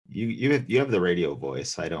You have the radio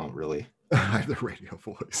voice. I don't really. I have the radio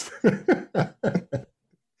voice.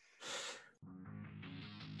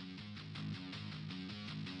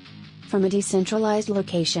 From a decentralized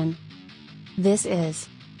location, this is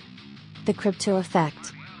the Crypto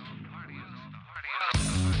Effect.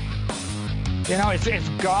 You know,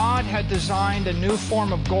 if God had designed a new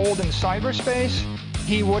form of gold in cyberspace,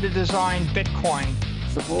 he would have designed Bitcoin.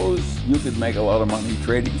 Suppose you could make a lot of money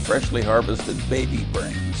trading freshly harvested baby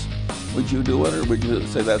brains. Would you do it, or would you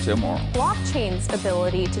say that's immoral? Blockchain's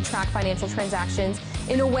ability to track financial transactions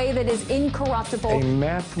in a way that is incorruptible. A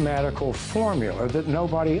mathematical formula that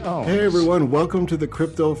nobody owns. Hey everyone, welcome to the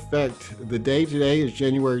Crypto Effect. The day today is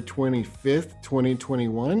January 25th,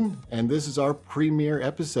 2021, and this is our premiere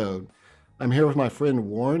episode. I'm here with my friend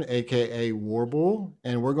Warren, aka Warble,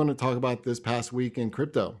 and we're going to talk about this past week in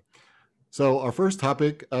crypto. So our first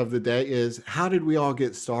topic of the day is, how did we all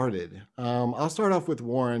get started? I'll start off with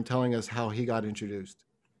Warren telling us how he got introduced.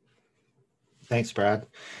 Thanks, Brad.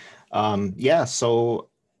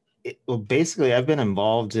 Basically, I've been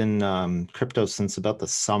involved in crypto since about the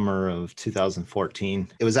summer of 2014.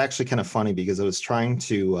 It was actually kind of funny because I was trying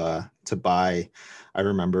to buy, I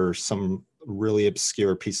remember, some really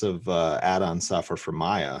obscure piece of add-on software for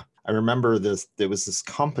Maya. I remember there was this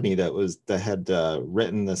company that had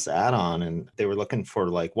written this add-on, and they were looking for,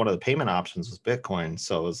 like, one of the payment options was Bitcoin.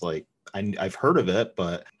 So I was like, I've heard of it,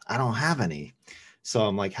 but I don't have any. So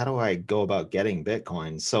I'm like, how do I go about getting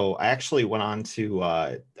Bitcoin? So I actually went on to,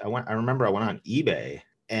 I remember I went on eBay,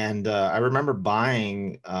 and I remember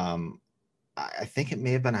buying, I think it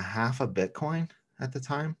may have been a half a Bitcoin at the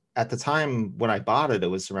time. At the time when I bought it, it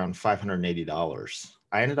was around $580.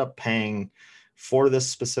 I ended up paying, for this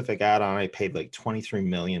specific add-on, I paid like 23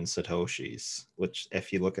 million Satoshis, which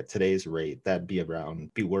if you look at today's rate, that'd be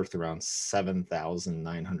worth around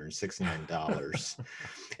 $7,969.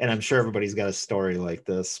 And I'm sure everybody's got a story like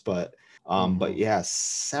this, but yeah,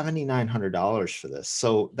 $7,900 for this.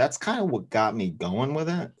 So that's kind of what got me going with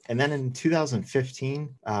it. And then in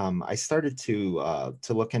 2015, I started to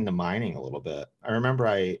look into mining a little bit. I remember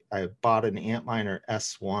I bought an Antminer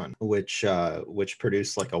S1, which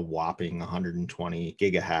produced like a whopping 120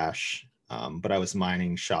 gigahash. But I was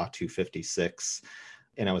mining SHA-256,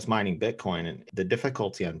 and I was mining Bitcoin, and the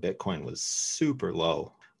difficulty on Bitcoin was super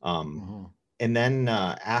low. And then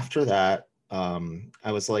after that,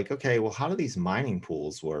 I was like, okay, well, how do these mining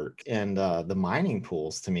pools work? And the mining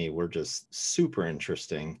pools to me were just super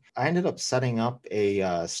interesting. I ended up setting up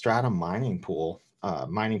a Stratum mining pool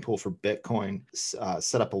for Bitcoin,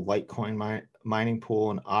 set up a Litecoin mining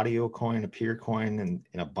pool, an audio coin, a peer coin, and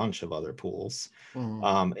a bunch of other pools.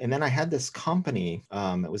 And then I had this company,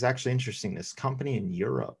 it was actually interesting. This company in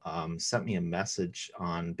Europe sent me a message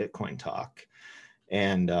on Bitcoin Talk.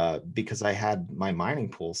 And because I had my mining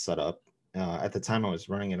pool set up, at the time I was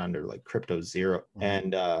running it under like Crypto Zero.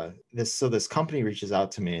 And this company reaches out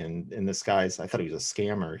to me, and this guy's, I thought he was a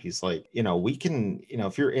scammer. He's like, we can,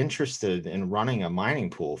 if you're interested in running a mining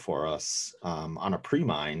pool for us on a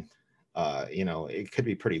pre-mine, it could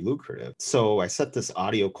be pretty lucrative. So I set this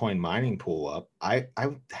audio coin mining pool up. I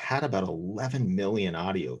had about 11 million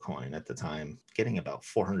audio coin at the time, getting about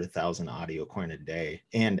 400,000 audio coin a day.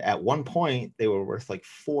 And at one point they were worth like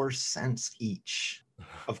 4 cents each.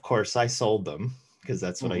 Of course, I sold them because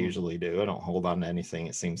that's what I usually do. I don't hold on to anything,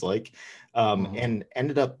 it seems like, and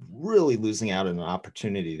ended up really losing out on an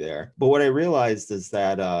opportunity there. But what I realized is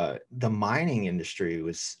that the mining industry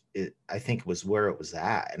I think was where it was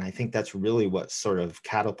at. And I think that's really what sort of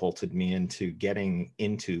catapulted me into getting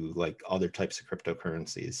into like other types of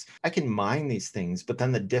cryptocurrencies. I can mine these things, but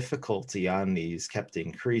then the difficulty on these kept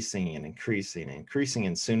increasing and increasing and increasing.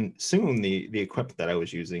 And soon the equipment that I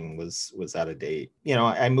was using was out of date.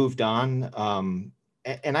 I moved on,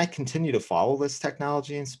 and I continue to follow this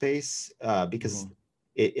technology in space because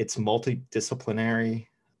it's multidisciplinary.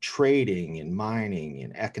 Trading and mining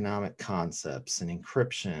and economic concepts and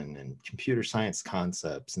encryption and computer science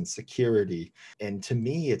concepts and security. And to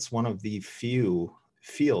me, it's one of the few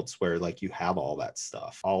fields where like you have all that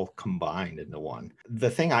stuff all combined into one. The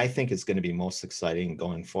thing I think is going to be most exciting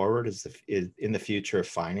going forward is in the future of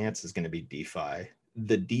finance is going to be DeFi.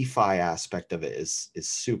 The DeFi aspect of it is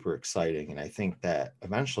super exciting. And I think that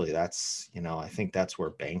eventually that's, I think that's where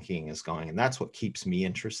banking is going. And that's what keeps me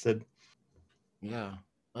interested. Yeah.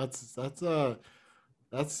 That's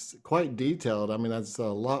quite detailed. I mean, that's a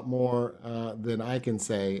lot more than I can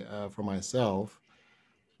say for myself.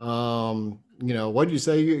 What did you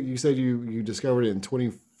say? You said you discovered it in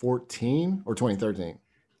 2014 or 2013?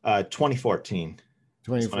 2014. 2014.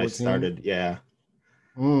 That's when I started, yeah.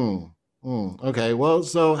 Okay. Well,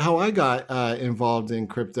 so how I got involved in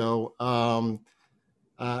crypto, not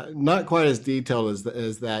quite as detailed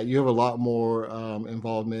as that. You have a lot more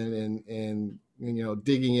involvement in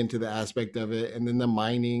digging into the aspect of it, and then the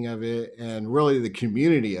mining of it, and really the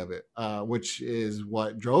community of it, which is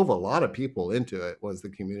what drove a lot of people into it. Was the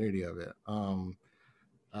community of it.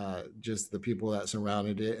 Just the people that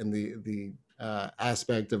surrounded it, and the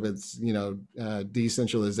aspect of its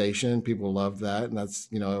decentralization. People love that, and that's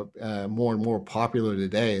more and more popular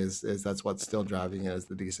today. Is that's what's still driving it, is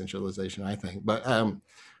the decentralization, I think. But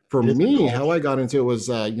for It is the me, goal. how I got into it was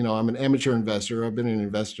I'm an amateur investor. I've been an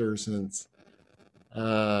investor since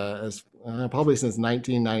as probably since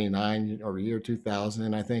 1999 or year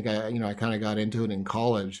 2000. I think I kind of got into it in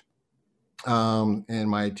college, and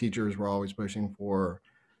my teachers were always pushing for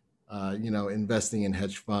investing in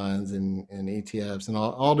hedge funds and ETFs and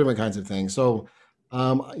all different kinds of things. So,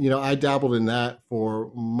 I dabbled in that for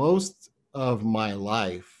most of my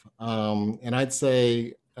life. And I'd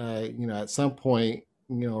say, at some point,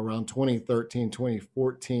 around 2013,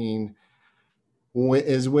 2014,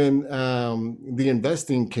 is when the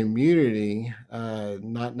investing community,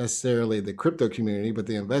 not necessarily the crypto community, but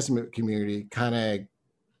the investment community kind of,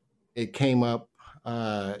 it came up,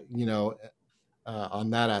 on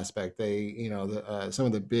that aspect. Some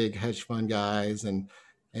of the big hedge fund guys and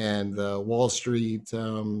the Wall Street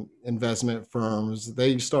investment firms,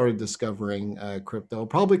 they started discovering crypto,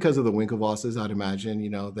 probably because of the Winklevosses. I'd imagine,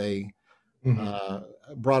 they Mhm. uh,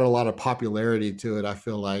 brought a lot of popularity to it. I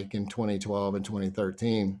feel like in 2012 and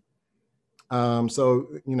 2013. So,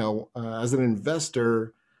 as an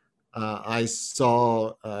investor, I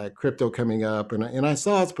saw crypto coming up, and I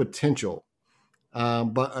saw its potential.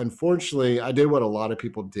 But unfortunately, I did what a lot of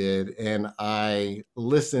people did, and I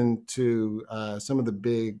listened to some of the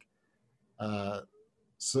big, uh,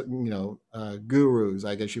 gurus,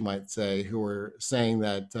 I guess you might say, who were saying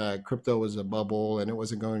that crypto was a bubble and it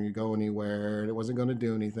wasn't going to go anywhere and it wasn't going to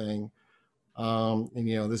do anything. And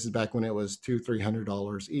this is back when it was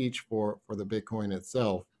 $200-300 each for the Bitcoin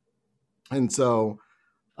itself, and so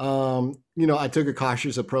I took a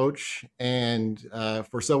cautious approach, and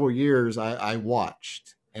for several years, I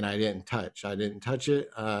watched and I didn't touch. I didn't touch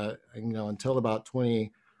it, until about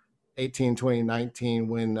 2018, 2019,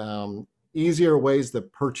 when easier ways to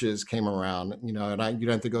purchase came around. And you don't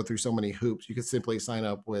have to go through so many hoops. You could simply sign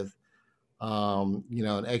up with an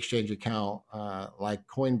exchange account like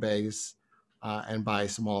Coinbase, and buy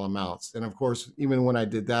small amounts. And of course, even when I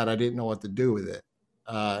did that, I didn't know what to do with it.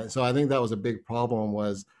 So I think that was a big problem.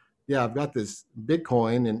 Was, yeah, I've got this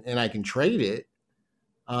Bitcoin and I can trade it,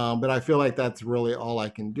 but I feel like that's really all I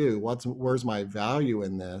can do. Where's my value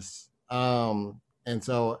in this? And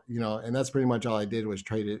so, and that's pretty much all I did, was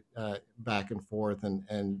trade it back and forth,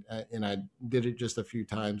 and I did it just a few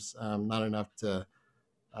times, not enough to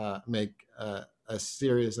make a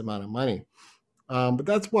serious amount of money. But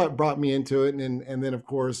that's what brought me into it, and then of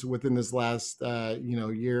course within this last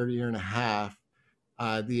year and a half,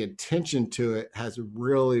 the attention to it has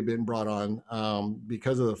really been brought on,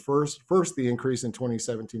 because of the first the increase in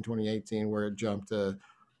 2017, 2018, where it jumped to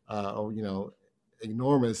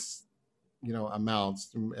enormous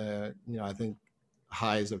amounts. I think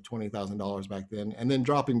highs of $20,000 back then, and then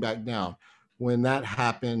dropping back down. When that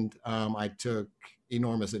happened, I took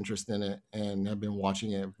enormous interest in it and have been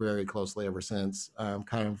watching it very closely ever since.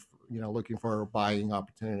 Kind of looking for buying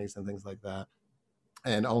opportunities and things like that.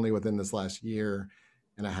 And only within this last year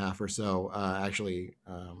and a half or so, actually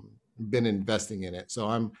been investing in it. So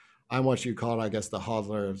I'm what you call it, I guess, the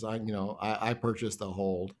hodler. I purchased the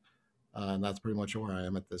hold, and that's pretty much where I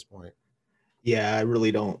am at this point. Yeah, I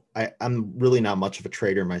really don't. I'm really not much of a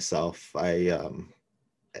trader myself.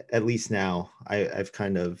 At least now, I've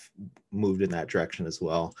kind of moved in that direction as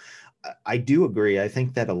well. I do agree. I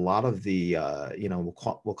think that a lot of the,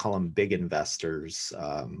 we'll call them big investors.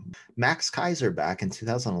 Max Kaiser back in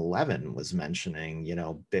 2011 was mentioning,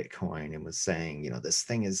 Bitcoin, and was saying, this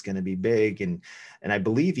thing is going to be big. And I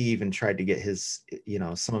believe he even tried to get his,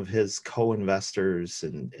 some of his co-investors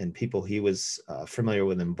and people he was familiar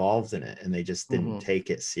with involved in it. And they just didn't Mm-hmm. take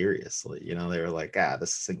it seriously. They were like,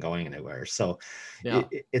 this isn't going anywhere. So Yeah.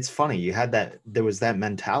 it's funny. There was that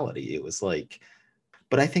mentality. It was like,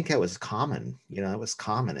 but I think that was common, it was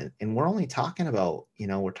common. And we're only talking about,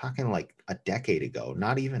 we're talking like a decade ago,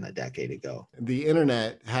 not even a decade ago. The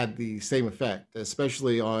internet had the same effect,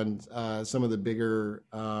 especially on some of the bigger,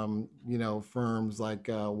 firms like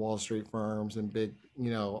Wall Street firms and big,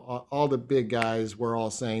 all the big guys were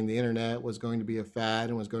all saying the internet was going to be a fad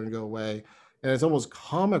and was going to go away. And it's almost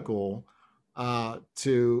comical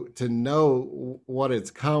to know what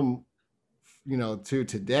it's come to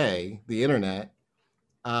today, the internet,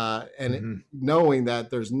 and Hmm. knowing that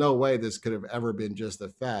there's no way this could have ever been just a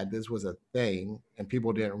fad. This was a thing, and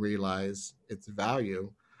people didn't realize its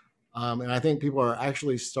value. And I think people are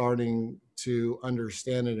actually starting to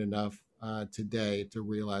understand it enough today to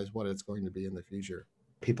realize what it's going to be in the future.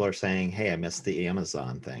 People are saying, hey, I missed the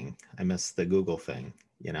Amazon thing. I missed the Google thing.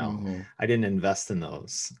 Hmm. I didn't invest in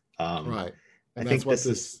those. Right. I And think this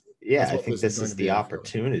is, yeah, that's I what think this is this going is to the be for.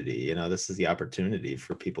 opportunity. This is the opportunity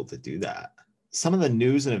for people to do that. Some of the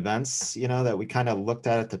news and events, that we kind of looked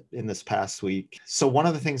at in this past week. So one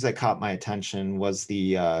of the things that caught my attention was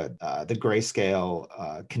the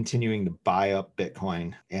Grayscale continuing to buy up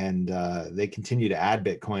Bitcoin, and they continue to add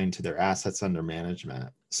Bitcoin to their assets under management.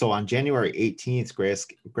 So on January 18th,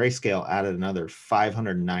 Grayscale added another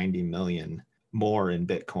 590 million more in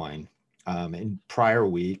Bitcoin. In prior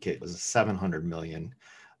week, it was a 700 million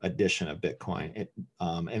addition of Bitcoin.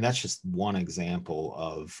 And that's just one example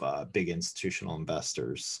of big institutional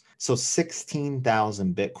investors. So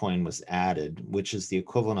 16,000 Bitcoin was added, which is the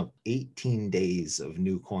equivalent of 18 days of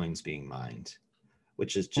new coins being mined,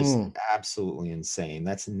 which is just absolutely insane.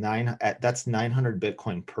 That's 900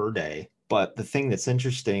 Bitcoin per day. But the thing that's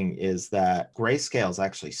interesting is that Grayscale is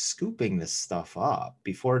actually scooping this stuff up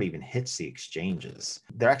before it even hits the exchanges.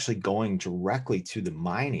 They're actually going directly to the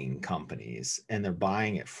mining companies and they're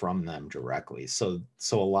buying it from them directly. So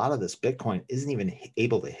a lot of this Bitcoin isn't even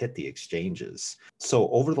able to hit the exchanges. So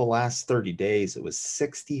over the last 30 days, it was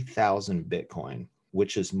 60,000 Bitcoin,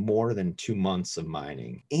 which is more than 2 months of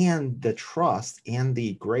mining. And the trust and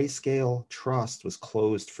the Grayscale trust was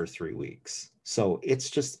closed for 3 weeks. So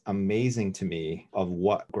it's just amazing to me of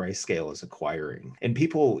what Grayscale is acquiring. And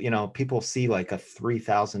people see like a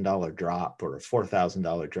 $3,000 drop or a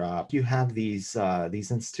 $4,000 drop. You have these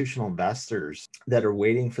institutional investors that are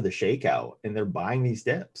waiting for the shakeout and they're buying these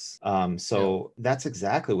dips. So that's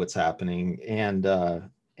exactly what's happening. And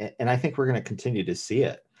I think we're going to continue to see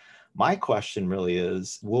it. My question really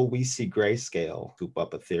is, will we see Grayscale scoop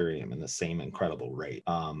up Ethereum in the same incredible rate?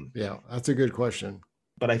 Yeah, that's a good question.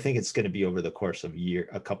 But I think it's going to be over the course of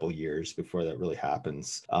a couple of years before that really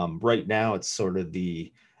happens. Right now, it's sort of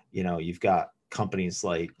you've got companies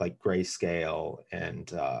like Grayscale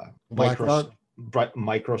and BlackRock.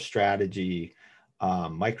 MicroStrategy.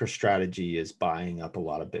 MicroStrategy is buying up a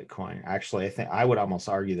lot of Bitcoin. Actually, I think I would almost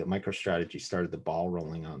argue that MicroStrategy started the ball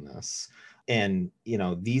rolling on this. And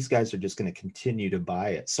these guys are just going to continue to buy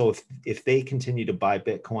it. So if they continue to buy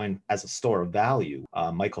Bitcoin as a store of value,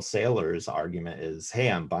 Michael Saylor's argument is,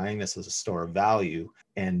 hey, I'm buying this as a store of value,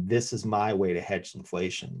 and this is my way to hedge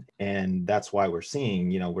inflation. And that's why we're seeing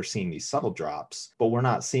these subtle drops, but we're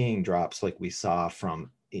not seeing drops like we saw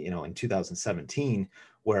from in 2017,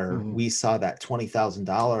 where we saw that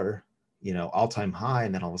 $20,000 all-time high,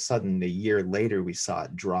 and then all of a sudden a year later we saw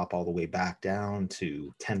it drop all the way back down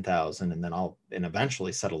to 10,000 and then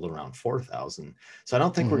eventually settled around 4,000. So I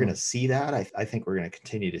don't think we're going to see that. I think we're going to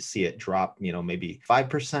continue to see it drop, maybe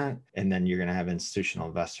 5%, and then you're going to have institutional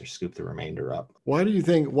investors scoop the remainder up. Why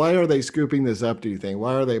are they scooping this up, do you think?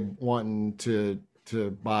 Why are they wanting to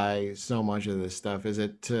buy so much of this stuff? Is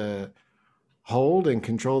it to hold and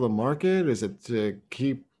control the market? Is it to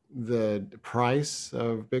keep the price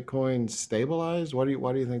of Bitcoin stabilized? Why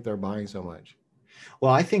do you think they're buying so much?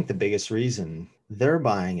 Well, I think the biggest reason they're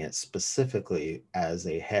buying it specifically as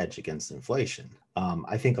a hedge against inflation.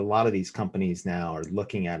 I think a lot of these companies now are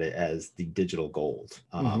looking at it as the digital gold.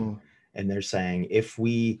 And they're saying if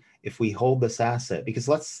we hold this asset, because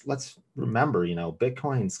let's remember,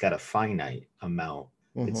 Bitcoin's got a finite amount.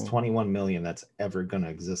 It's 21 million that's ever going to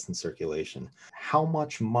exist in circulation. How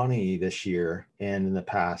much money this year and in the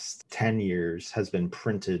past 10 years has been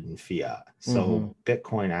printed in fiat? So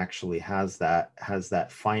Bitcoin actually has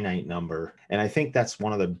that finite number. And I think that's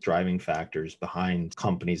one of the driving factors behind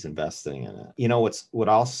companies investing in it. What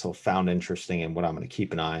also found interesting and what I'm going to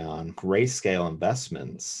keep an eye on, Grayscale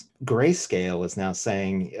Investments. Grayscale is now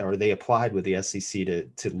saying, or they applied with the SEC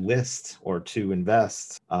to list or to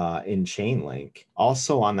invest in Chainlink.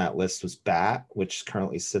 Also on that list was BAT, which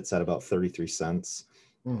currently sits at about 33 cents.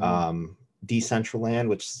 Decentraland,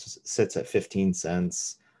 which sits at 15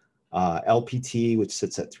 cents. LPT, which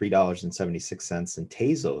sits at $3.76, and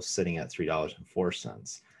Tezos sitting at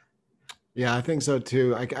 $3.04. Yeah, I think so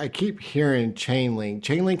too. I keep hearing Chainlink.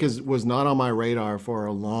 Chainlink was not on my radar for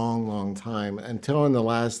a long, long time until in the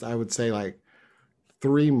last, I would say like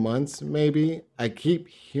 3 months, maybe. I keep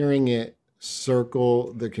hearing it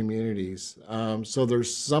circle the communities. So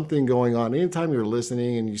there's something going on. Anytime you're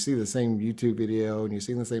listening and you see the same YouTube video and you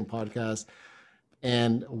see the same podcast,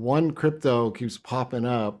 and one crypto keeps popping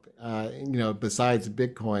up, besides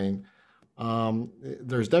Bitcoin,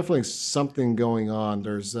 There's definitely something going on.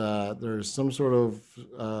 There's some sort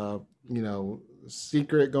of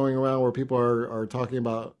secret going around where people are talking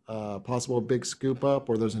about possible big scoop up,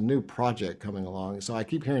 or there's a new project coming along. So I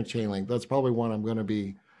keep hearing Chainlink. That's probably one I'm going to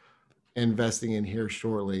be investing in here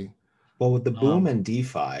shortly. Well, with the boom in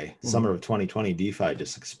DeFi, mhm. summer of 2020, DeFi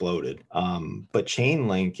just exploded. But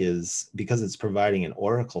Chainlink is, because it's providing an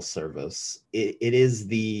Oracle service,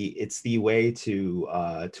 it's the way to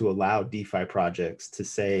allow DeFi projects to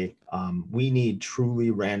say, we need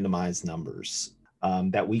truly randomized numbers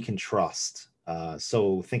that we can trust.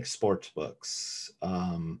 So think sports books,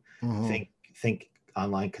 think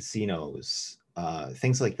online casinos,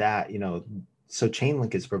 things like that. So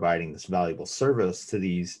Chainlink is providing this valuable service to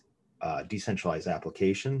these decentralized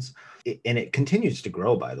applications, and it continues to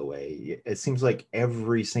grow. By the way, it seems like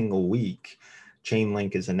every single week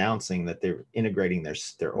Chainlink is announcing that they're integrating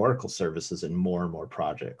their Oracle services in more and more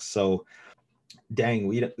projects. So dang,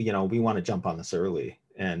 we want to jump on this early,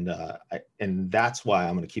 and that's why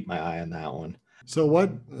I'm going to keep my eye on that one. So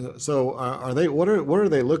are they, what are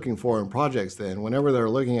they looking for in projects then? Whenever they're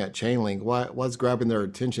looking at Chainlink, what's grabbing their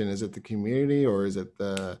attention? Is it the community, or is it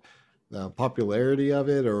the popularity of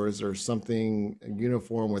it, or is there something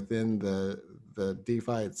uniform within the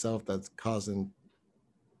DeFi itself that's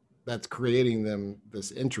creating them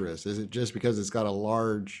this interest? Is it just because it's got a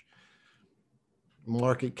large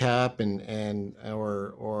market cap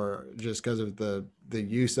or just because of the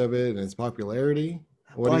use of it and its popularity?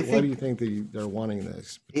 Why do you think they're wanting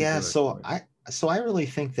this? Yeah, so I really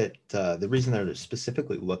think that the reason they're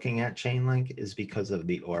specifically looking at Chainlink is because of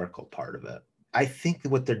the Oracle part of it. I think that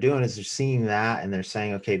what they're doing is they're seeing that and they're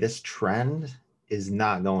saying, okay, this trend is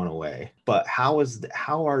not going away, but how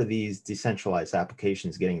are these decentralized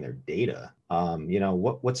applications getting their data?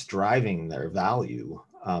 What's driving their value?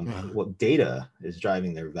 What data is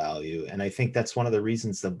driving their value? And I think that's one of the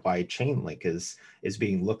reasons that why Chainlink is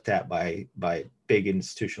being looked at by big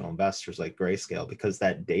institutional investors like Grayscale, because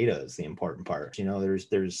that data is the important part.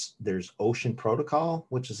 There's Ocean Protocol,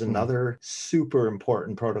 which is another super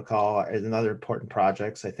important protocol, and another important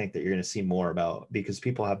projects I think that you're going to see more about, because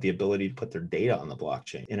people have the ability to put their data on the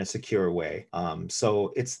blockchain in a secure way.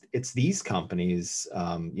 So it's these companies,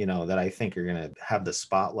 that I think are going to have the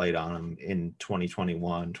spotlight on them in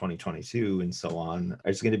 2021, 2022, and so on.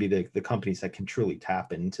 It's going to be the companies that can truly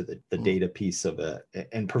tap into the data piece of it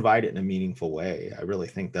and provide it in a meaningful way. I really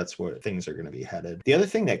think that's where things are going to be headed. The other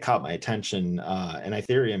thing that caught my attention, and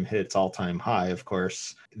Ethereum hit its all-time high, of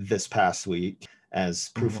course, this past week as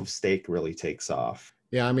proof of stake really takes off.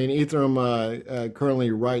 Yeah, I mean, Ethereum currently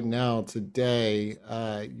right now today,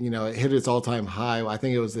 it hit its all-time high. I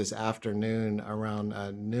think it was this afternoon around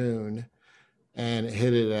noon, and it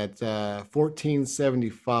hit it at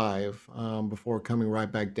 1475 before coming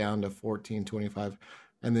right back down to 1425.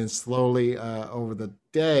 And then slowly over the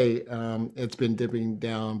day, it's been dipping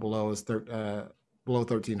down below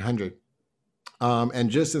 1,300. And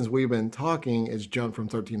just since we've been talking, it's jumped from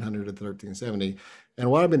 1,300 to 1,370.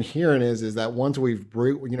 And what I've been hearing is that once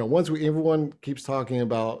everyone keeps talking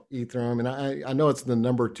about Ethereum, and I know it's the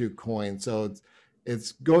number 2 coin, so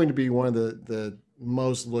it's going to be one of the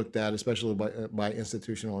most looked at, especially by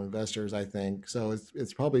institutional investors, I think. So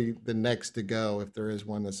it's probably the next to go if there is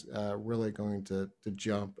one that's really going to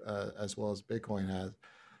jump as well as Bitcoin has.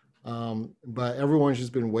 But everyone's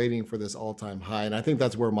just been waiting for this all-time high, and I think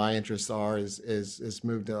that's where my interests are. Is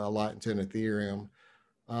moved a lot into an Ethereum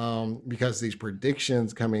because these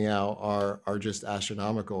predictions coming out are just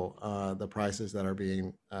astronomical. The prices that are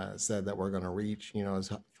being said that we're going to reach,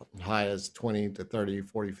 as high as $20,000 to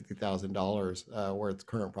 $30,000, $40,000, $50,000, where its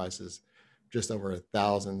current price is just over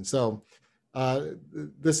 $1,000. So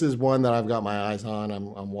this is one that I've got my eyes on.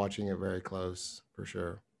 I'm watching it very close for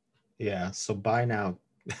sure. Yeah. So buy now.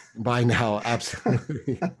 By now,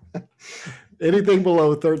 absolutely. Anything below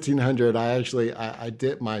 1,300, I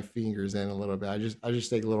dip my fingers in a little bit. I just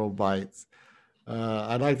take little bites.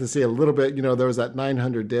 I'd like to see a little bit. There was that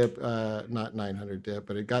 900 dip, not 900 dip,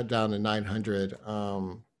 but it got down to 900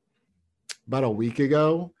 about a week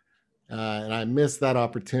ago, and I missed that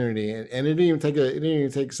opportunity. And it didn't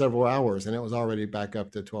even take several hours, and it was already back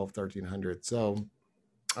up to 1,300. So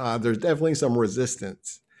there's definitely some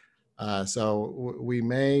resistance. So we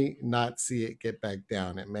may not see it get back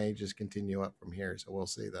down. It may just continue up from here. So we'll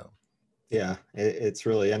see, though. Yeah, it's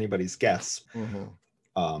really anybody's guess.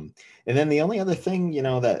 And then the only other thing,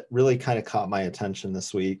 that really kind of caught my attention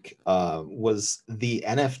this week was the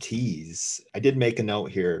NFTs. I did make a note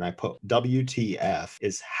here and I put WTF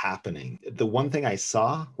is happening. The one thing I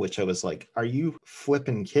saw, which I was like, are you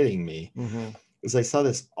flipping kidding me? is I saw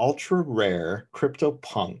this ultra rare crypto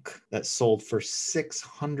punk that sold for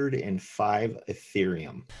 605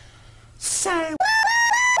 Ethereum.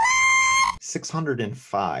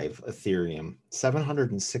 605 Ethereum,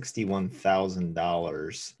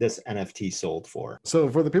 $761,000 this NFT sold for. So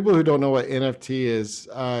for the people who don't know what NFT is,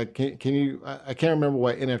 can you, I can't remember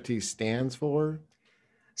what NFT stands for.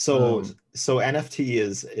 So NFT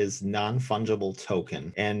is non-fungible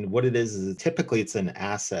token, and what it is typically it's an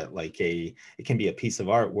asset, like it can be a piece of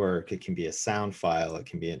artwork, it can be a sound file, it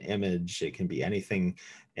can be an image, it can be anything,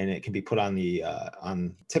 and it can be put on the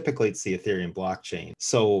typically it's the Ethereum blockchain.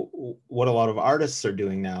 So what a lot of artists are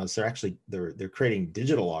doing now is they're creating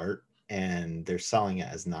digital art and they're selling it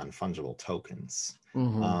as non-fungible tokens.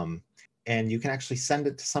 And you can actually send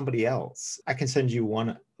it to somebody else. I can send you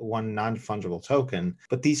one non-fungible token,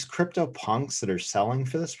 but these crypto punks that are selling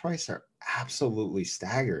for this price are absolutely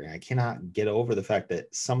staggering. I cannot get over the fact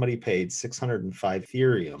that somebody paid 605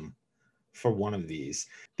 Ethereum for one of these.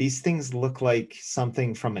 These things look like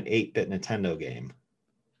something from an 8-bit Nintendo game.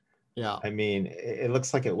 Yeah. I mean, it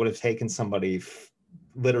looks like it would have taken somebody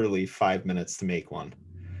literally 5 minutes to make one.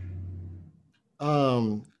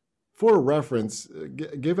 For reference,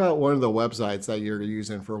 give out one of the websites that you're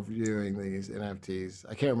using for viewing these NFTs.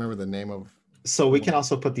 I can't remember the name of. So we can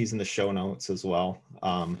also put these in the show notes as well.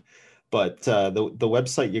 But the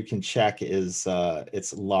website you can check is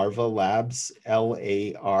it's Larva Labs,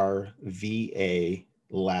 LARVA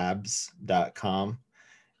labs.com,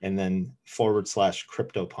 and then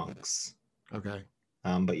 /CryptoPunks. Okay.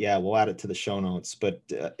 But yeah, we'll add it to the show notes. But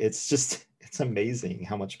it's amazing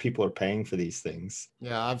how much people are paying for these things.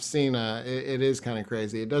 Yeah, I've seen it is kind of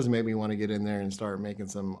crazy. It does make me want to get in there and start making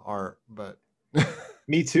some art, but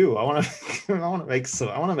me too. I want to make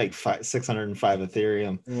 605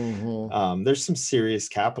 Ethereum. There's some serious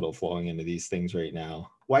capital flowing into these things right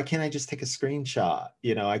now. Why can't I just take a screenshot?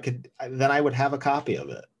 Then I would have a copy of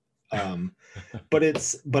it.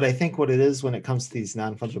 But I think what it is when it comes to these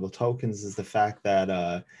non-fungible tokens is the fact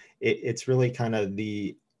that it's really kind of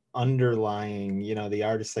the underlying, the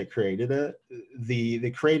artists that created it,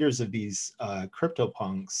 the creators of these crypto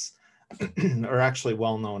punks are actually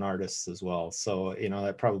well-known artists as well. So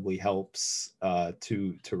that probably helps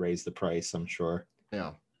to raise the price, I'm sure.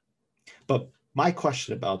 Yeah. But my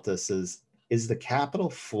question about this is the capital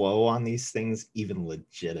flow on these things even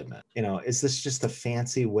legitimate? Is this just a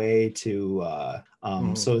fancy way to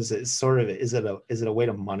so is it a way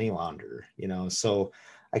to money launder? So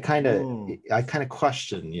I kind of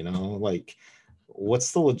question, like,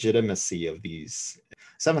 what's the legitimacy of these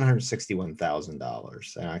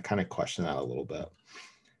 $761,000? And I kind of question that a little bit.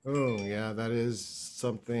 Oh yeah, that is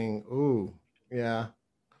something. Ooh, yeah. I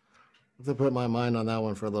have to put my mind on that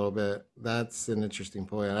one for a little bit. That's an interesting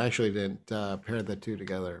point. I actually didn't pair the two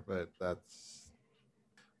together, but that's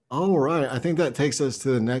all right. I think that takes us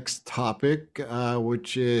to the next topic,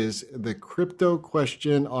 which is the crypto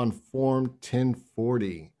question on Form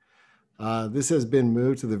 1040. This has been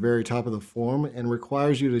moved to the very top of the form and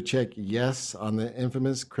requires you to check yes on the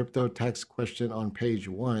infamous crypto tax question on page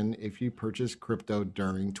 1 if you purchase crypto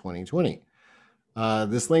during 2020.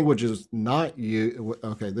 This language is not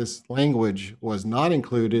this language was not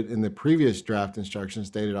included in the previous draft instructions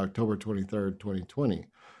dated October 23rd, 2020.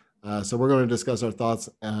 So we're going to discuss our thoughts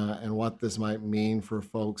and what this might mean for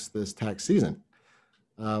folks this tax season.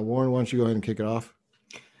 Warren, why don't you go ahead and kick it off?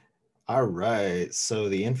 All right. So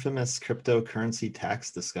the infamous cryptocurrency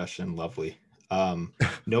tax discussion, lovely.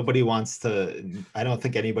 Nobody wants to, I don't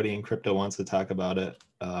think anybody in crypto wants to talk about it.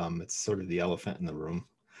 It's sort of the elephant in the room.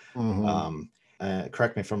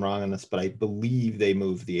 Correct me if I'm wrong on this, but I believe they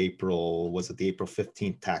moved the April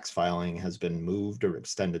 15th tax filing has been moved or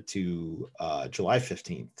extended to July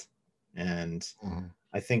 15th. And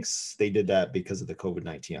I think they did that because of the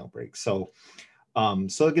COVID-19 outbreak. So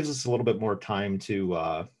it gives us a little bit more time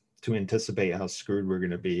to anticipate how screwed we're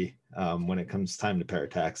going to be when it comes time to pay our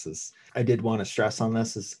taxes. I did want to stress on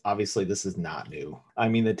this is obviously this is not new. I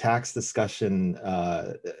mean, the tax discussion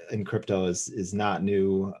in crypto is not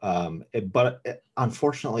new, but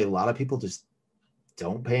unfortunately, a lot of people just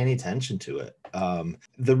don't pay any attention to it.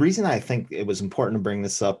 The reason I think it was important to bring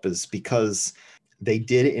this up is because they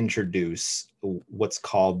did introduce what's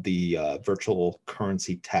called the virtual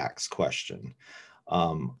currency tax question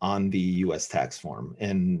on the U.S. tax form.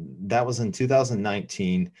 And that was in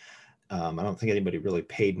 2019. I don't think anybody really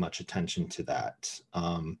paid much attention to that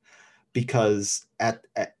because at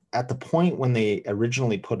the point when they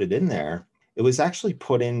originally put it in there, it was actually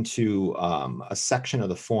put into a section of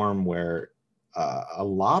the form where a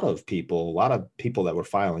lot of people that were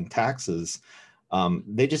filing taxes,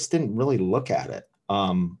 they just didn't really look at it.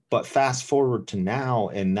 But fast forward to now,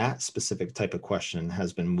 and that specific type of question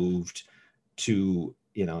has been moved to,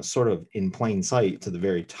 sort of in plain sight to the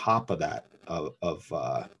very top of that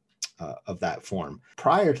of that form.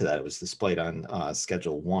 Prior to that, it was displayed on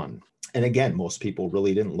Schedule 1. And again, most people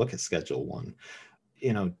really didn't look at Schedule 1.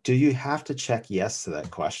 Do you have to check yes to that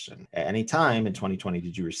question? At any time in 2020,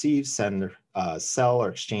 did you receive, send, sell, or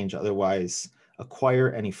exchange, otherwise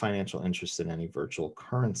acquire any financial interest in any virtual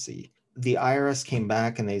currency? The IRS came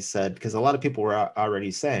back and they said, because a lot of people were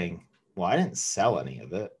already saying, well, I didn't sell any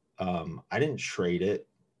of it. I didn't trade it.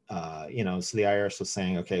 So the IRS was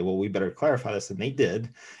saying, okay, well, we better clarify this. And they did.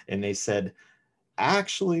 And they said,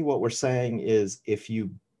 actually, what we're saying is if you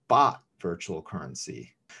bought virtual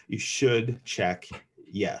currency, you should check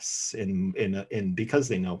yes. And because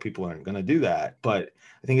they know people aren't going to do that. But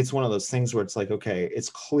I think it's one of those things where it's like, okay, it's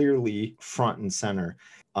clearly front and center.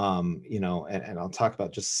 And I'll talk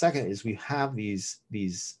about just a second, is we have these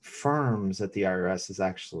firms that the IRS is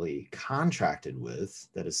actually contracted with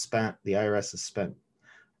that the IRS has spent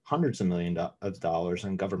hundreds of millions of dollars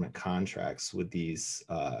on government contracts with these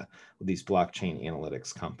blockchain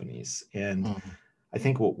analytics companies. And I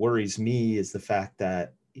think what worries me is the fact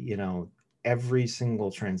that, every single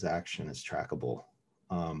transaction is trackable.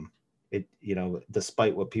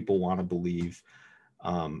 Despite what people want to believe,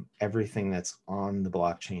 everything that's on the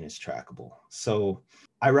blockchain is trackable. So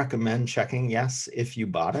I recommend checking yes if you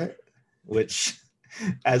bought it, which,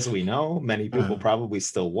 as we know, many people probably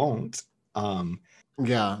still won't.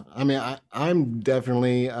 Yeah, I mean, I'm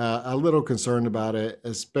definitely a little concerned about it,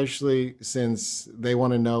 especially since they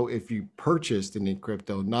want to know if you purchased any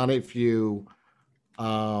crypto, not if you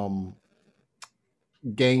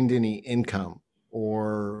gained any income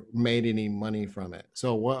or made any money from it.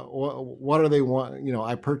 So what are they want?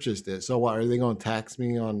 I purchased it. So what are they going to tax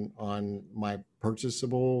me on my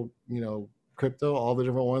purchasable, crypto, all the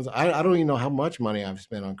different ones? I don't even know how much money I've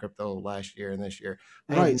spent on crypto last year and this year.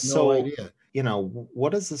 I Right. have no So, idea.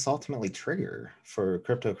 what does this ultimately trigger for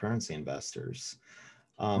cryptocurrency investors?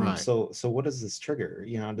 Right. So what does this trigger?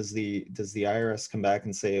 Does the IRS come back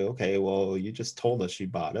and say, okay, well, you just told us you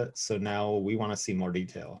bought it, so now we want to see more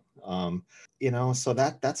detail? So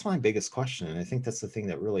that's my biggest question, and I think that's the thing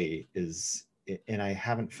that really is, and I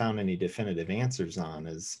haven't found any definitive answers on,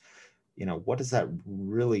 is, what is that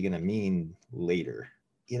really going to mean later?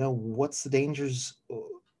 What's the dangers?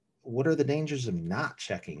 What are the dangers of not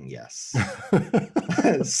checking yes?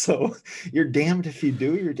 So you're damned if you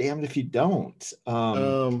do, you're damned if you don't.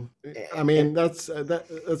 I mean, that's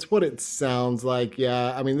what it sounds like.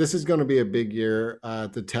 Yeah, I mean, this is going to be a big year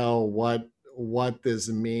to tell what this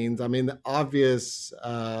means. I mean, the obvious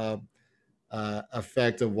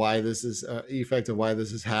effect of why this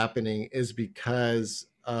is happening is because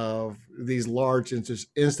of these large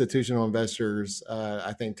institutional investors.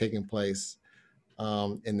 I think taking place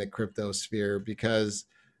in the crypto sphere, because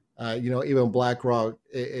even BlackRock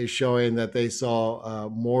is showing that they saw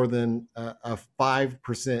more than a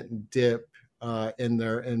 5% dip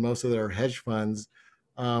in most of their hedge funds,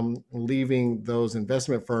 leaving those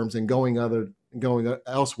investment firms and going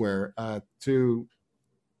elsewhere to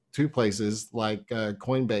places like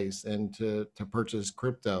Coinbase and to purchase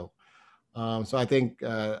crypto. So I think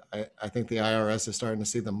I think the IRS is starting to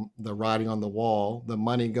see the writing on the wall, the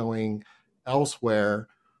money going elsewhere,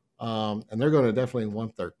 and they're going to definitely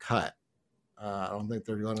want their cut. I don't think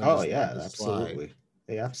they're going to Oh just let yeah, this slide. absolutely.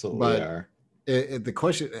 They absolutely But are. the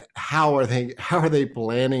question, how are they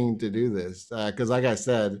planning to do this? Because like I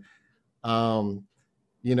said,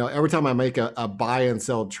 every time I make a buy and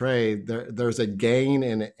sell trade, there's a gain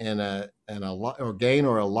and a gain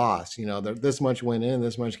or a loss. This much went in,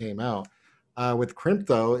 this much came out. With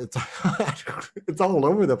crypto, it's it's all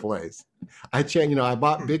over the place. I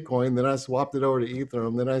bought Bitcoin, then I swapped it over to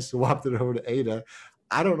Ethereum, then I swapped it over to ADA.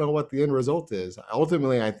 I don't know what the end result is.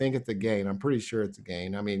 Ultimately, I think it's a gain. I'm pretty sure it's a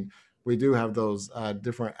gain. I mean, we do have those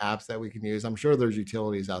different apps that we can use. I'm sure there's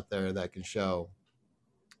utilities out there that can show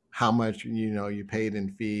how much you paid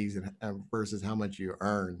in fees and versus how much you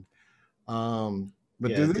earned. But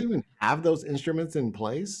do they even have those instruments in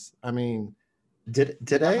place? I mean, did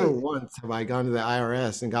never I once have I gone to the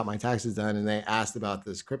IRS and got my taxes done and they asked about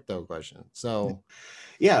this crypto question. So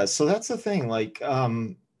yeah, so that's the thing. Like,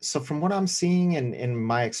 so from what I'm seeing in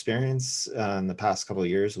my experience in the past couple of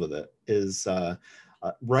years with it is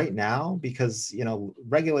right now, because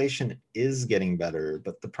regulation is getting better,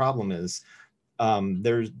 but the problem is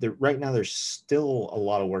right now there's still a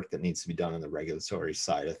lot of work that needs to be done on the regulatory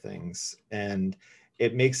side of things, and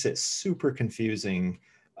it makes it super confusing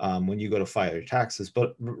when you go to file your taxes.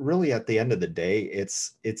 But really, at the end of the day,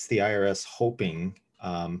 it's the IRS hoping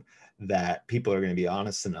that people are going to be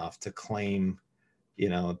honest enough to claim,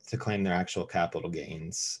 to claim their actual capital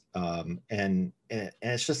gains. And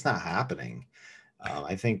it's just not happening.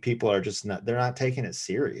 I think people are just they're not taking it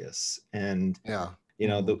serious. And, Yeah.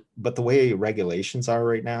 but the way regulations are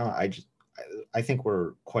right now, I think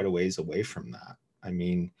we're quite a ways away from that. I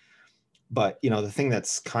mean, but, the thing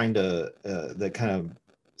that's that kind of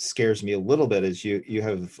scares me a little bit is you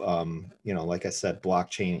have, like I said,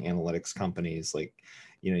 blockchain analytics companies, like,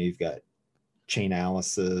 you've got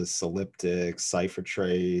Chainalysis, Elliptic,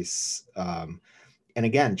 CipherTrace. And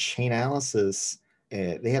again, Chainalysis,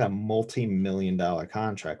 they had a multi-million-dollar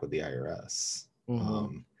contract with the IRS.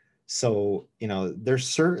 So, there's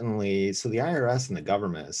certainly, so the IRS and the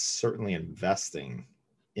government is certainly investing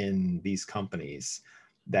in these companies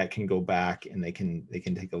that can go back and they can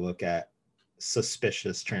take a look at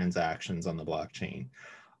suspicious transactions on the blockchain.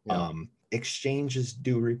 Yeah. Exchanges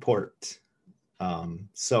do report.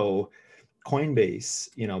 So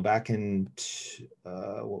Coinbase, back in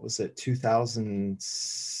what was it,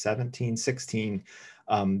 2017, 16,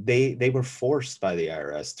 they were forced by the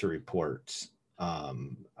IRS to report.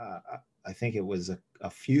 I think it was a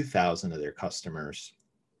few thousand of their customers.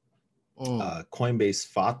 Coinbase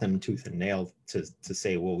fought them tooth and nail to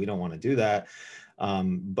say, well, we don't want to do that.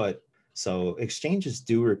 But so exchanges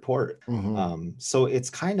do report. So it's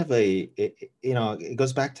kind of it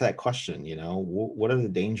goes back to that question, what are the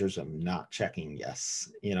dangers of not checking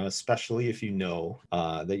yes, especially if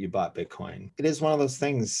that you bought Bitcoin. It is one of those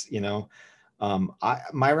things,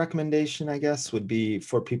 my recommendation, I guess, would be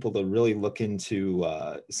for people to really look into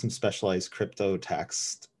some specialized crypto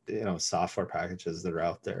tax software packages that are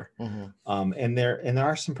out there. And there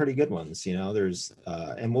are some pretty good ones, there's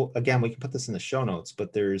and we can put this in the show notes,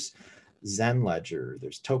 but there's Zen Ledger,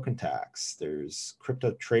 there's Token Tax, there's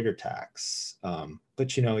Crypto Trader Tax.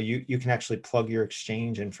 But you can actually plug your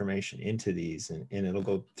exchange information into these and it'll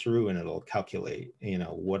go through and it'll calculate,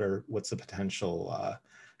 what's the potential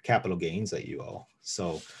capital gains that you owe.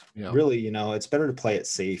 So really, it's better to play it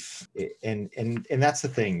safe. And that's the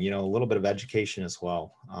thing, a little bit of education as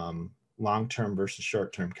well. Long-term versus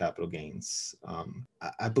short-term capital gains.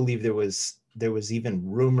 I believe there was even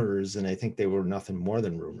rumors, and I think they were nothing more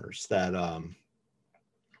than rumors, that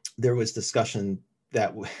there was discussion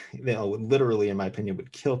that literally, in my opinion,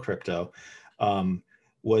 would kill crypto.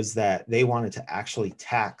 Was that they wanted to actually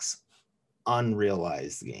tax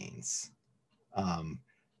unrealized gains.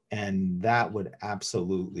 And that would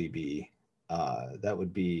absolutely be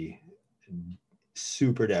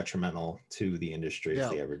super detrimental to the industry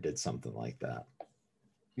if they ever did something like that.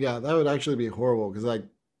 Yeah, that would actually be horrible, because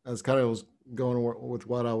that's kind of was going with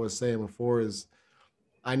what I was saying before. Is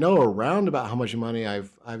I know around about how much money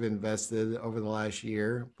I've invested over the last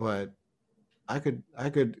year, but I could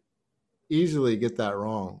easily get that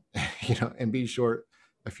wrong, and be short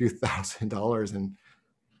a few $1,000s, and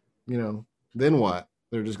then what?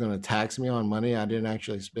 They're just going to tax me on money I didn't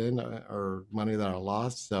actually spend, or money that I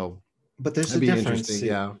lost. So, but there's a difference.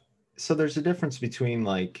 Yeah. So there's a difference between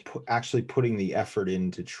actually putting the effort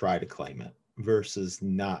in to try to claim it versus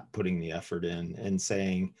not putting the effort in and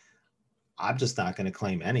saying, I'm just not going to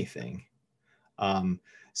claim anything.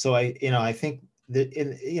 So I think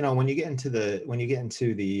that when you get into the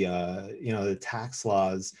the tax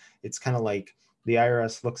laws, it's kind of like the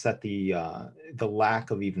IRS looks at the lack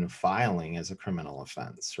of even filing as a criminal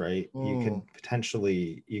offense, right? You could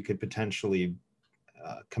potentially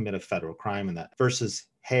commit a federal crime in that, versus,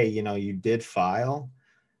 hey, you did file.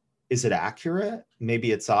 Is it accurate?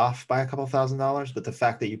 Maybe it's off by a couple $1,000s, but the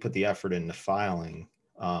fact that you put the effort into filing,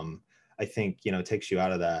 I think, takes you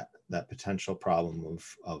out of that potential problem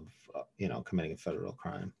of committing a federal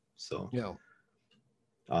crime. So,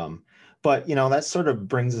 but that sort of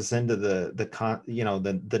brings us into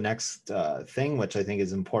the next thing, which I think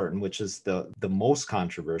is important, which is the most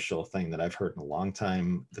controversial thing that I've heard in a long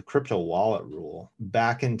time: the crypto wallet rule.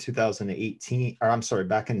 Back in 2018, or I'm sorry,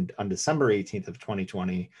 on December 18th of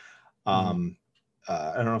 2020. I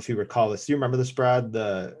don't know if you recall this. Do you remember this, Brad?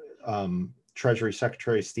 The Treasury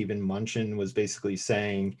Secretary Stephen Mnuchin was basically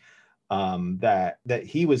saying that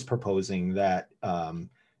he was proposing that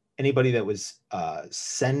anybody that was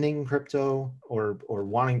sending crypto or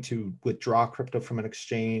wanting to withdraw crypto from an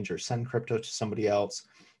exchange or send crypto to somebody else,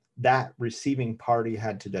 that receiving party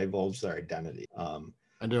had to divulge their identity. I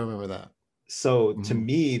do remember that. So to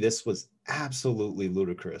me, this was absolutely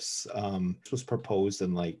ludicrous. This was proposed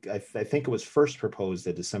in I think it was first proposed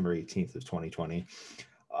at December 18th of 2020.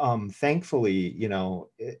 Thankfully,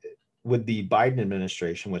 with the Biden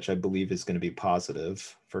administration, which I believe is going to be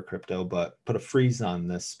positive for crypto, but put a freeze on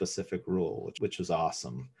this specific rule, which is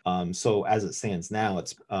awesome. So as it stands now,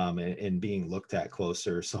 it's and being looked at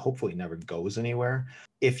closer. So hopefully it never goes anywhere.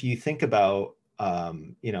 If you think about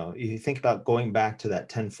you think about going back to that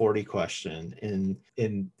 1040 question,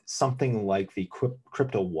 in something like the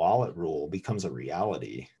crypto wallet rule becomes a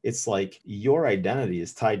reality. It's like your identity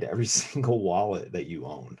is tied to every single wallet that you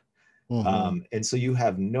own. And so you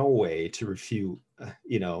have no way to refute,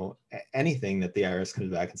 anything that the IRS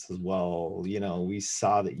comes back and says, well, we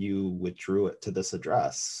saw that you withdrew it to this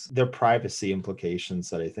address. There are privacy implications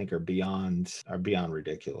that I think are beyond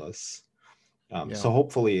ridiculous. So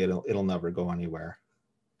hopefully it'll never go anywhere.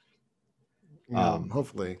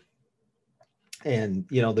 Hopefully. And,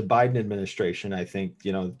 the Biden administration, I think,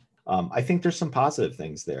 I think there's some positive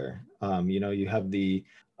things there. You have the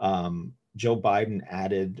Joe Biden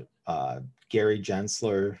added Gary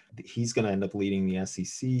Gensler. He's going to end up leading the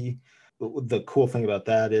SEC. The cool thing about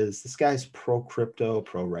that is this guy's pro crypto,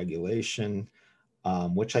 pro regulation,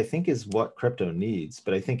 which I think is what crypto needs,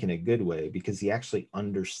 but I think in a good way, because he actually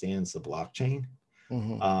understands the blockchain.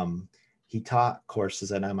 He taught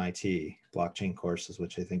courses at MIT, blockchain courses,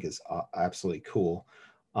 which I think is absolutely cool.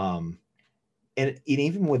 And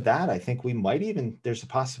even with that, I think there's a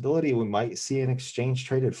possibility we might see an exchange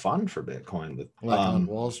traded fund for Bitcoin with on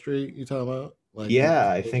Wall Street. You talking about?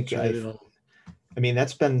 I think I mean,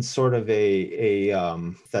 that's been sort of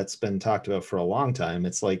that's been talked about for a long time.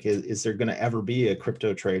 It's like, is there going to ever be a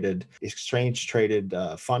exchange traded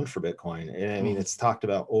fund for Bitcoin? And I mean, it's talked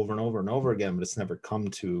about over and over and over again, but it's never come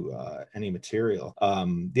to any material.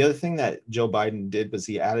 The other thing that Joe Biden did was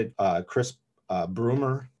he added Chris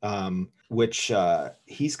Broomer, which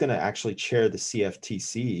he's going to actually chair the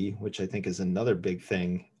CFTC, which I think is another big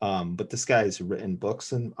thing. But this guy's written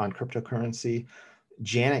books on cryptocurrency.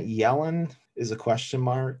 Janet Yellen is a question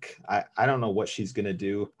mark. I don't know what she's going to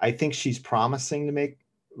do. I think she's promising to make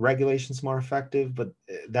regulations more effective, but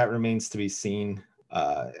that remains to be seen.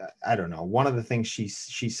 I don't know. One of the things she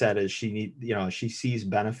said is she sees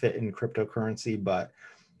benefit in cryptocurrency, but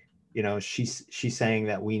she's saying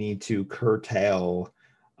that we need to curtail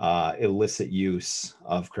illicit use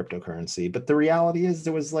of cryptocurrency. But the reality is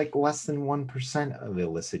there was like less than 1% of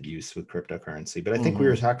illicit use with cryptocurrency. But I think we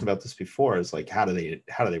were talking about this before, is like, how do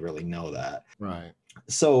they really know that? Right.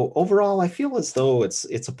 So overall, I feel as though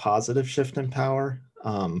it's a positive shift in power.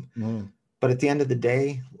 But at the end of the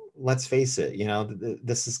day, let's face it,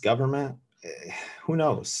 this is government. Who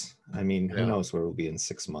knows? I mean, who knows where we'll be in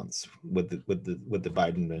 6 months with the Biden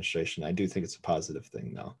administration? I do think it's a positive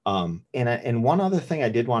thing, though. And one other thing I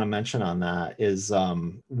did want to mention on that is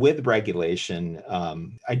with regulation.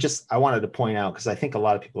 I wanted to point out, because I think a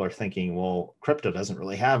lot of people are thinking, well, crypto doesn't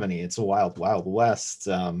really have any. It's a wild west.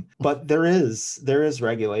 But there is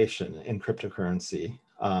regulation in cryptocurrency.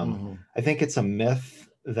 I think it's a myth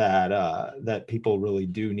that people really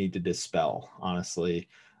do need to dispel, honestly.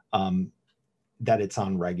 That it's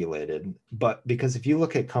unregulated. But because if you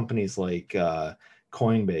look at companies like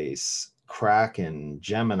Coinbase, Kraken,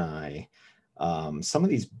 Gemini, some of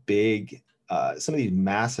these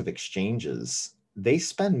massive exchanges, they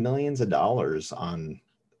spend millions of dollars on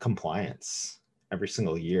compliance every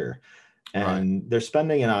single year. And they're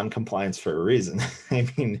spending it on compliance for a reason.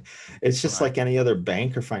 I mean, it's just like any other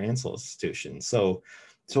bank or financial institution. So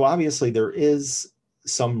obviously there is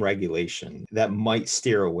some regulation that might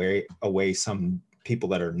steer away some people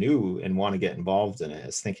that are new and want to get involved in it,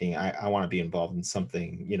 is thinking, I want to be involved in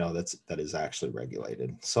something, that is actually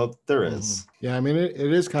regulated. So there is. Yeah. I mean, it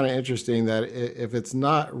is kind of interesting that if it's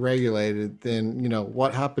not regulated, then,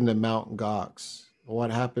 what happened to Mt. Gox? What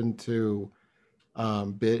happened to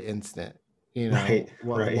BitInstant?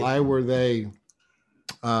 Why were they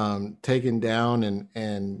taken down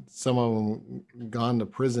and some of them gone to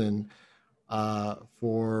prison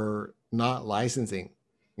for not licensing?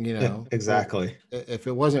 Exactly. If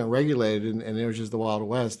it wasn't regulated and it was just the Wild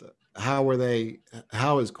West, how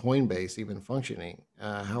is Coinbase even functioning?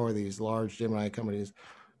 How are these large Gemini companies?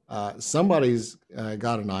 Somebody's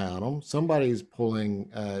got an eye on them. Somebody's pulling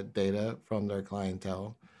data from their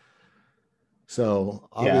clientele. So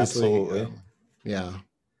obviously, yeah.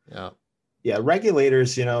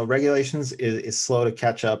 Regulators, regulations is slow to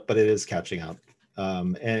catch up, but it is catching up.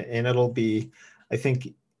 And it'll be, I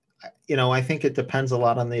think it depends a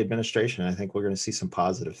lot on the administration. I think we're going to see some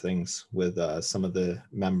positive things with some of the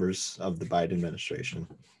members of the Biden administration.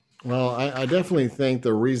 Well, I definitely think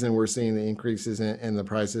the reason we're seeing the increases in the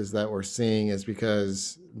prices that we're seeing is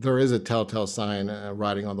because there is a telltale sign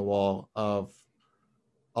writing on the wall of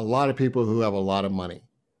a lot of people who have a lot of money.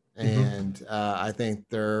 and I think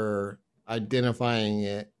they're identifying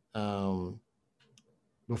it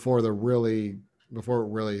before it really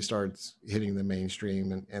starts hitting the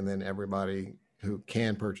mainstream, and then everybody who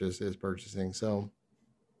can purchase is purchasing. So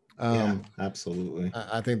Yeah, absolutely.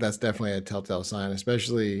 I think that's definitely a telltale sign,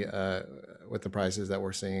 especially with the prices that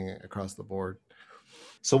we're seeing across the board.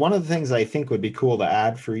 So one of the things I think would be cool to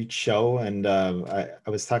add for each show, and I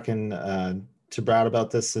was talking to Brad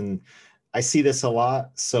about this, and I see this a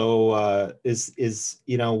lot. So is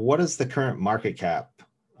what is the current market cap?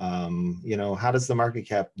 How does the market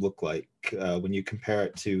cap look like when you compare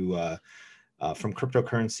it to from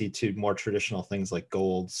cryptocurrency to more traditional things like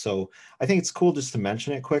gold? So I think it's cool just to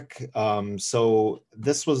mention it quick. So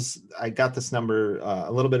I got this number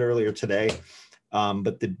a little bit earlier today.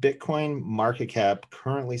 But the Bitcoin market cap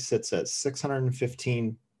currently sits at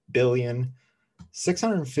 615 billion,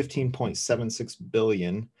 615.76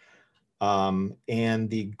 billion. And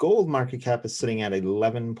the gold market cap is sitting at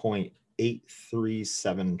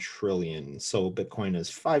 11.837 trillion. So Bitcoin is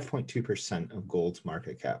 5.2% of gold's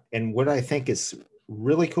market cap. And what I think is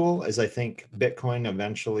really cool is I think Bitcoin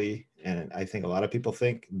eventually, and I think a lot of people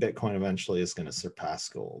think Bitcoin eventually is going to surpass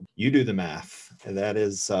gold. You do the math. That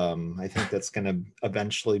is, I think that's going to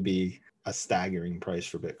eventually be a staggering price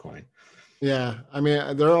for Bitcoin. Yeah, I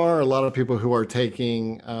mean, there are a lot of people who are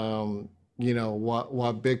taking,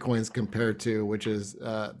 what Bitcoin's compared to, which is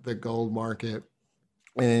the gold market,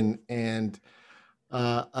 and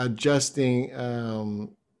adjusting,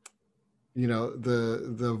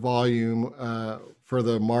 the volume for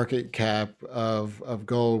the market cap of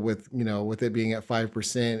gold with it being at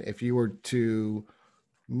 5%. If you were to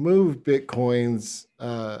move Bitcoin's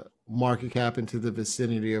market cap into the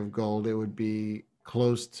vicinity of gold, it would be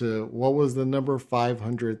close to, what was the number?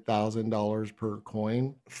 $500,000 per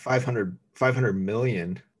coin. 500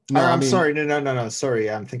 million. No, I mean, sorry. No. Sorry.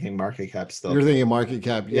 I'm thinking market cap still. You're thinking market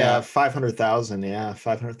cap. Yeah. 500,000. Yeah.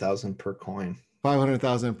 500,000 per coin.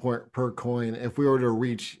 500,000 per coin. If we were to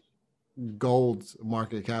reach gold's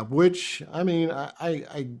market cap, which, I mean,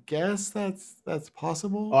 I guess that's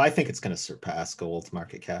possible. Oh, I think it's going to surpass gold's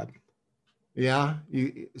market cap. Yeah.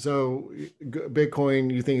 So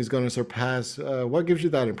Bitcoin, you think is going to surpass? What gives you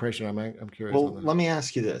that impression? I'm curious. Well, let me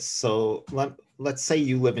ask you this. So let's say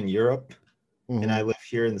you live in Europe, and I live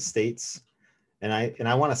here in the States, and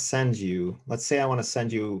I want to send you. Let's say I want to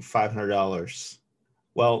send you $500.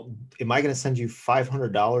 Well, am I going to send you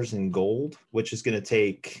 $500 in gold, which is going to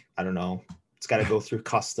take, I don't know, it's got to go through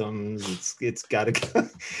customs. It's got to got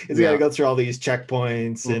to go through all these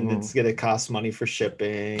checkpoints, and it's going to cost money for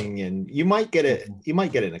shipping. And you might get it. You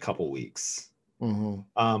might get it in a couple of weeks.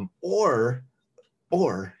 Or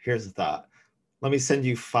here's the thought: let me send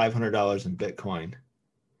you $500 in Bitcoin.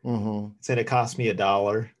 It's going to cost me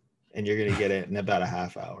 $1, and you're going to get it in about a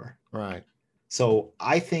half hour. Right. So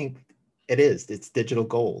I think it's digital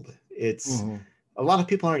gold. It's a lot of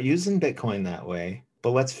people aren't using Bitcoin that way.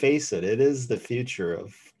 But let's face it, it is the future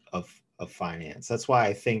of finance. That's why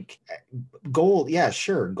I think gold, yeah,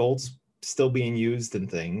 sure, gold's still being used in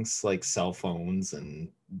things like cell phones and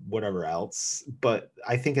whatever else. But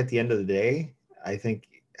I think at the end of the day, I think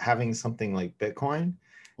having something like Bitcoin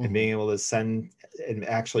and being able to send and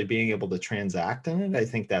actually being able to transact in it, I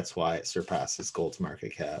think that's why it surpasses gold's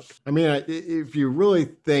market cap. I mean, if you really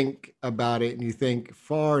think about it and you think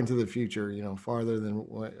far into the future, farther than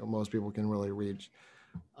what most people can really reach,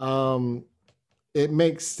 it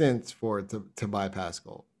makes sense for it to bypass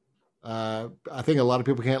gold. I think a lot of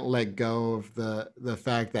people can't let go of the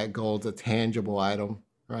fact that gold's a tangible item,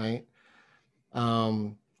 right?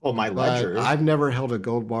 Well, my ledger. I've never held a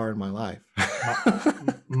gold bar in my life.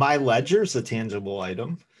 My ledger's a tangible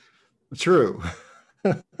item. True.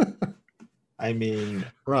 I mean,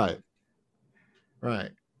 right.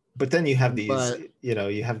 But then you have these,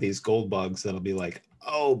 you have these gold bugs that'll be like,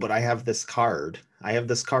 oh, but I have this card.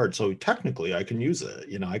 So technically I can use it.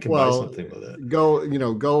 I can buy something with it.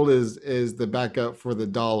 Gold is the backup for the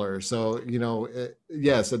dollar. So,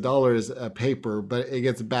 yes, a dollar is a paper, but it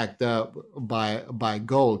gets backed up by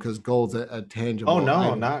gold because gold's a tangible. Oh,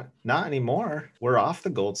 no, item. not anymore. We're off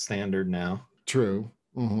the gold standard now. True.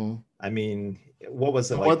 I mean, what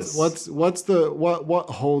was it like? What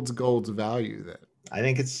holds gold's value then? I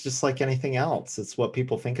think it's just like anything else. It's what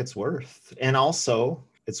people think it's worth. And also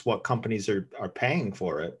it's what companies are paying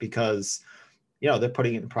for it because, they're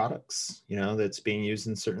putting it in products, that's being used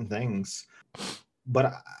in certain things.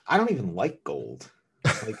 But I don't even like gold.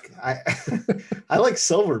 Like I like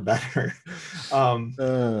silver better.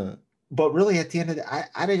 But really at the end of the day,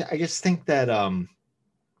 I just think that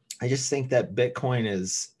Bitcoin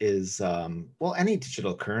is any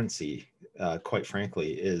digital currency quite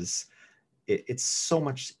frankly, is it's so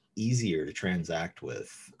much easier to transact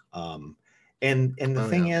with. And the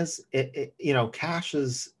thing is, cash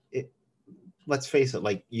is, let's face it,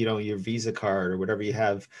 like, your Visa card or whatever you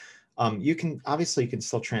have, you can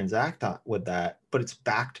still transact with that, but it's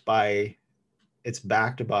backed by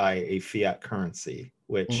a fiat currency,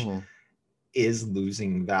 which is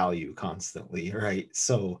losing value constantly, right?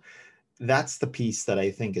 So that's the piece that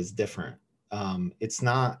I think is different. It's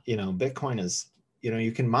not, Bitcoin is,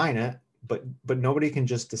 you can mine it, but nobody can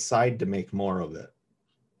just decide to make more of it.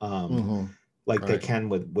 Like they can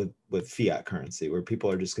with fiat currency, where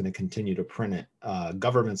people are just going to continue to print it.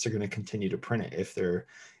 Governments are going to continue to print it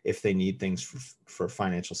if they need things for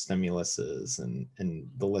financial stimuluses, and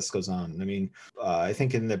the list goes on. I mean, I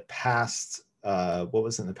think in the past, what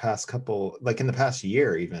was in the past couple, like in the past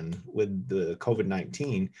year, even with the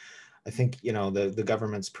COVID-19, I think, the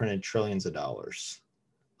government's printed trillions of dollars.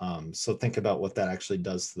 So think about what that actually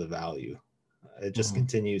does to the value. It just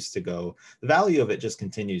continues to go, the value of it just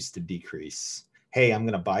continues to decrease. Hey, I'm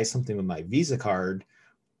going to buy something with my Visa card.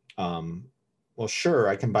 Well, sure,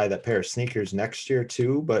 I can buy that pair of sneakers next year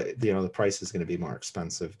too, but the price is going to be more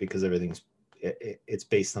expensive because it's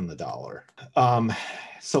based on the dollar.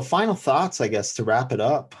 So final thoughts, I guess, to wrap it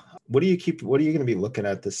up. What are you going to be looking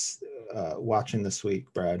at watching this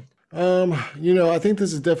week, Brad? I think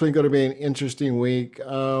this is definitely going to be an interesting week.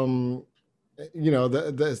 The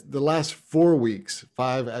last 4 weeks,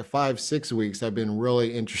 6 weeks have been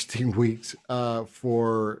really interesting weeks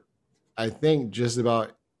for, I think, just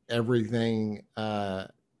about everything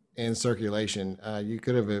in circulation. You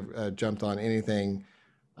could have jumped on anything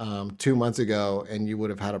 2 months ago and you would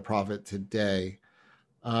have had a profit today.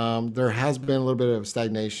 There has been a little bit of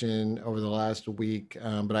stagnation over the last week,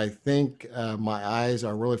 but I think my eyes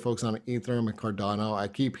are really focused on Ethereum and Cardano. I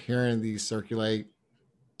keep hearing these circulate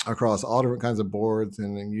across all different kinds of boards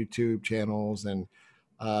and YouTube channels, and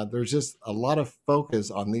there's just a lot of focus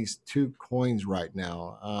on these two coins right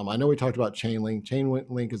now. I know we talked about Chainlink.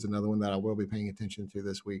 Chainlink is another one that I will be paying attention to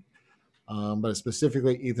this week, but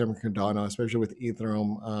specifically Ethereum and Cardano, especially with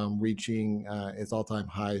Ethereum reaching its all-time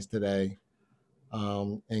highs today.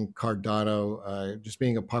 And Cardano just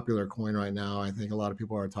being a popular coin right now. I think a lot of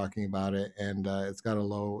people are talking about it, and it's got a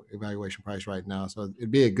low evaluation price right now. So it'd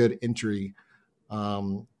be a good entry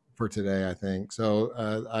for today, I think. So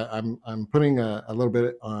I'm putting a little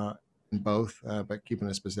bit in both, but keeping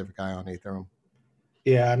a specific eye on Ethereum.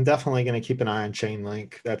 Yeah, I'm definitely going to keep an eye on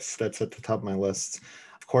Chainlink. That's at the top of my list.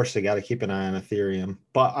 Of course, I got to keep an eye on Ethereum,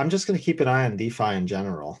 but I'm just going to keep an eye on DeFi in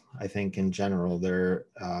general. I think in general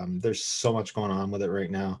there's so much going on with it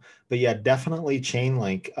right now. But yeah, definitely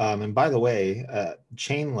Chainlink. And by the way,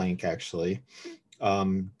 Chainlink actually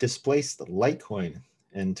displaced Litecoin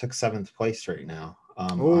and took 7th place right now.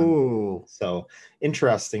 So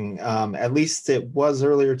interesting. At least it was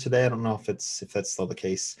earlier today. I don't know if that's still the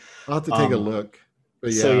case. I'll have to take a look.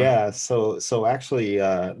 But So actually,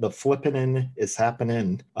 the flipping is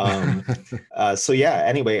happening.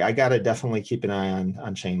 Anyway, I gotta definitely keep an eye on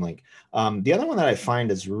Chainlink. The other one that I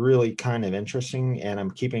find is really kind of interesting, and I'm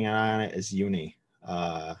keeping an eye on it, is Uni.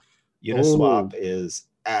 Uniswap is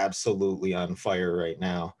absolutely on fire right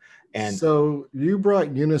now. And so you brought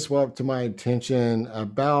Uniswap to my attention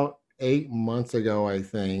about 8 months ago, I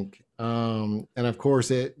think. And of course,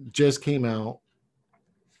 it just came out.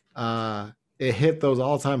 It hit those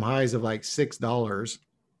all-time highs of like $6.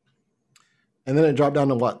 And then it dropped down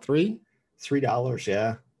to what, $3,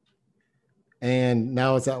 yeah. And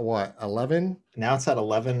now it's at what, 11? Now it's at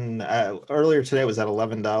 11. Earlier today it was at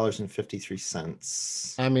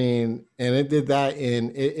 $11.53. I mean, and it did that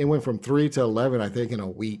it went from 3 to 11, I think, in a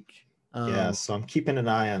week. So I'm keeping an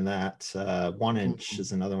eye on that. 1inch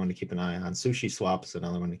is another one to keep an eye on. Sushi Swap is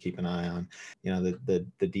another one to keep an eye on. The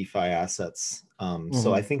DeFi assets.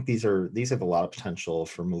 So I think these have a lot of potential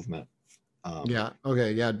for movement.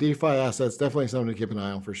 DeFi assets, definitely something to keep an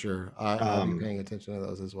eye on for sure. I'll be paying attention to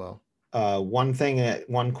those as well. One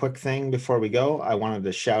quick thing before we go, I wanted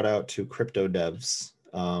to shout out to crypto devs.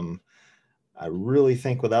 I really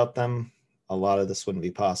think without them, a lot of this wouldn't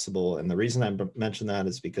be possible. And the reason I mention that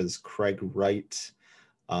is because Craig Wright,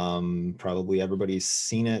 probably everybody's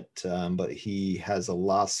seen it, but he has a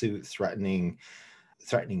lawsuit threatening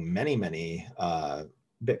many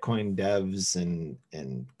Bitcoin devs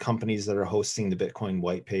and companies that are hosting the Bitcoin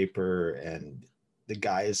white paper, and the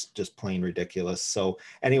guy is just plain ridiculous. So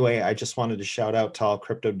anyway, I just wanted to shout out to all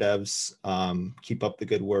crypto devs. Keep up the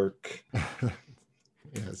good work.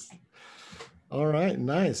 Yes. All right,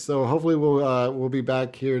 nice. So hopefully we'll be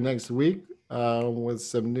back here next week with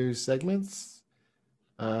some new segments.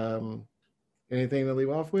 Anything to leave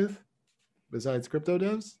off with? besides crypto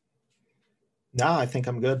devs? No, I think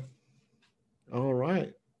I'm good. All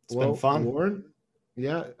right. It's been fun. Warren,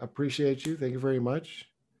 yeah, appreciate you. Thank you very much.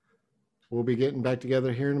 We'll be getting back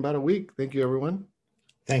together here in about a week. Thank you, everyone.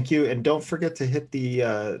 Thank you. And don't forget to hit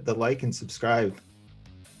the like and subscribe.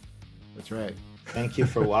 That's right. Thank you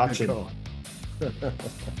for watching.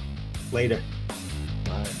 Later.